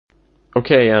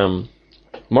Okay,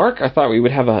 Mark, I thought we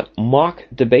would have a mock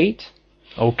debate.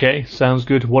 Okay, sounds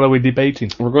good. What are we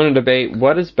debating? We're going to debate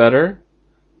what is better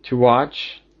to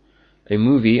watch a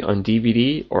movie on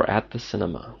DVD or at the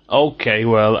cinema. Okay,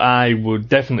 well, I would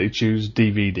definitely choose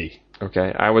DVD.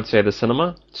 Okay, I would say the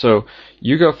cinema. So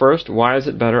you go first. Why is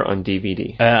it better on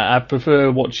DVD? I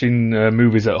prefer watching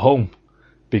movies at home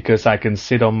because I can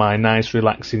sit on my nice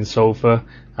relaxing sofa,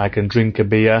 I can drink a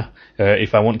beer.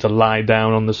 If I want to lie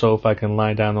down on the sofa, I can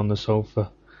lie down on the sofa.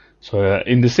 So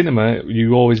in the cinema,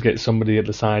 you always get somebody at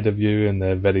the side of you and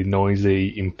they're very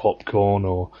noisy, eating popcorn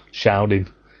or shouting,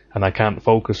 and I can't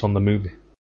focus on the movie.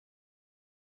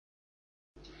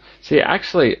 See,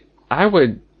 actually, I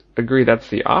would agree that's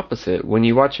the opposite. When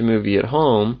you watch a movie at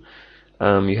home,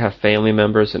 you have family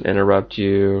members that interrupt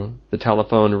you, the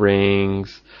telephone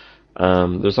rings,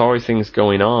 there's always things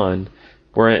going on.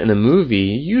 Where in a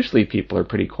movie, usually people are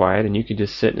pretty quiet and you can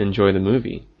just sit and enjoy the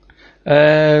movie.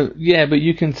 Yeah, but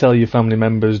you can tell your family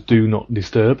members do not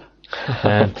disturb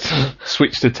and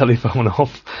switch the telephone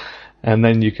off and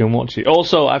then you can watch it.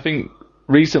 Also, I think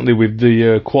recently with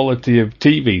the quality of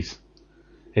TVs,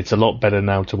 it's a lot better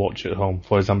now to watch at home.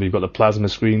 For example, you've got the plasma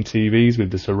screen TVs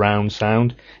with the surround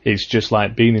sound. It's just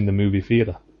like being in the movie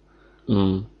theatre.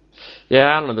 Yeah,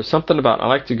 I don't know. There's something about, I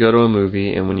like to go to a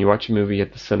movie, and when you watch a movie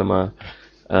at the cinema,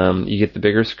 you get the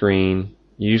bigger screen.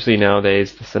 Usually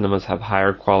nowadays, the cinemas have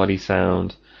higher quality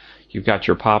sound. You've got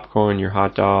your popcorn, your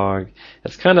hot dog.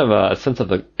 It's kind of a sense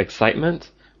of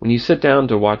excitement. When you sit down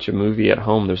to watch a movie at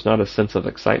home, there's not a sense of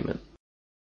excitement.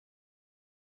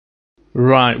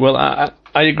 Right, well,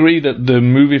 I agree that the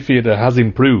movie theatre has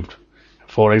improved.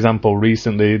 For example,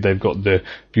 recently they've got the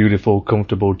beautiful,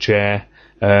 comfortable chair.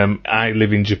 I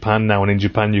live in Japan now, and in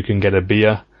Japan you can get a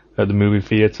beer at the movie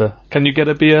theatre. Can you get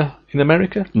a beer in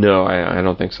America? No, I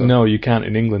don't think so. No, you can't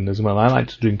in England as well. I like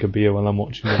to drink a beer while I'm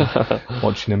watching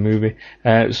a movie.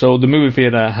 So the movie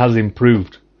theatre has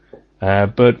improved.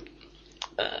 But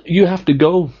you have to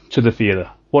go to the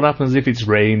theatre. What happens if it's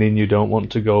raining, you don't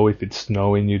want to go? If it's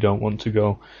snowing, you don't want to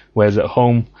go? Whereas at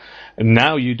home,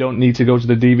 now you don't need to go to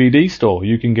the DVD store.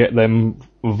 You can get them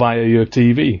via your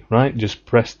TV, right? Just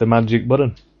press the magic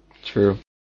button. True.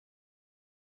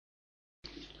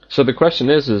 So the question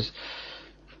is,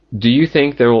 do you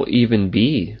think there will even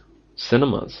be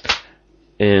cinemas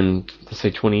in, let's say,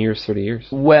 20 years, 30 years?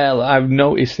 Well, I've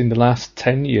noticed in the last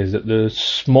 10 years that the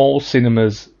small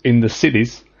cinemas in the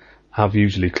cities have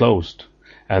usually closed.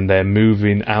 And they're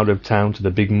moving out of town to the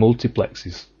big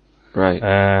multiplexes.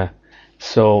 Right.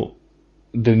 So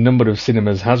the number of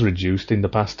cinemas has reduced in the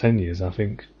past 10 years, I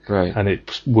think. Right. And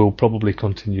it will probably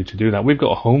continue to do that. We've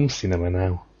got a home cinema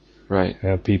now.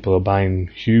 Right. People are buying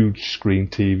huge screen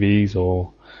TVs,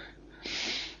 or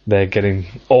they're getting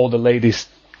all the latest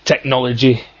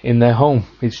technology in their home.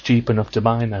 It's cheap enough to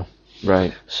buy now.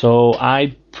 Right. So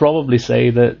I'd probably say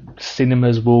that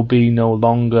cinemas will be no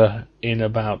longer in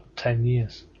about 10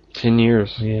 years. 10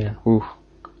 years? Yeah. Ooh.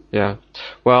 Yeah.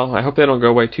 Well, I hope they don't go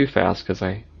away too fast, because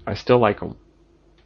I still like them.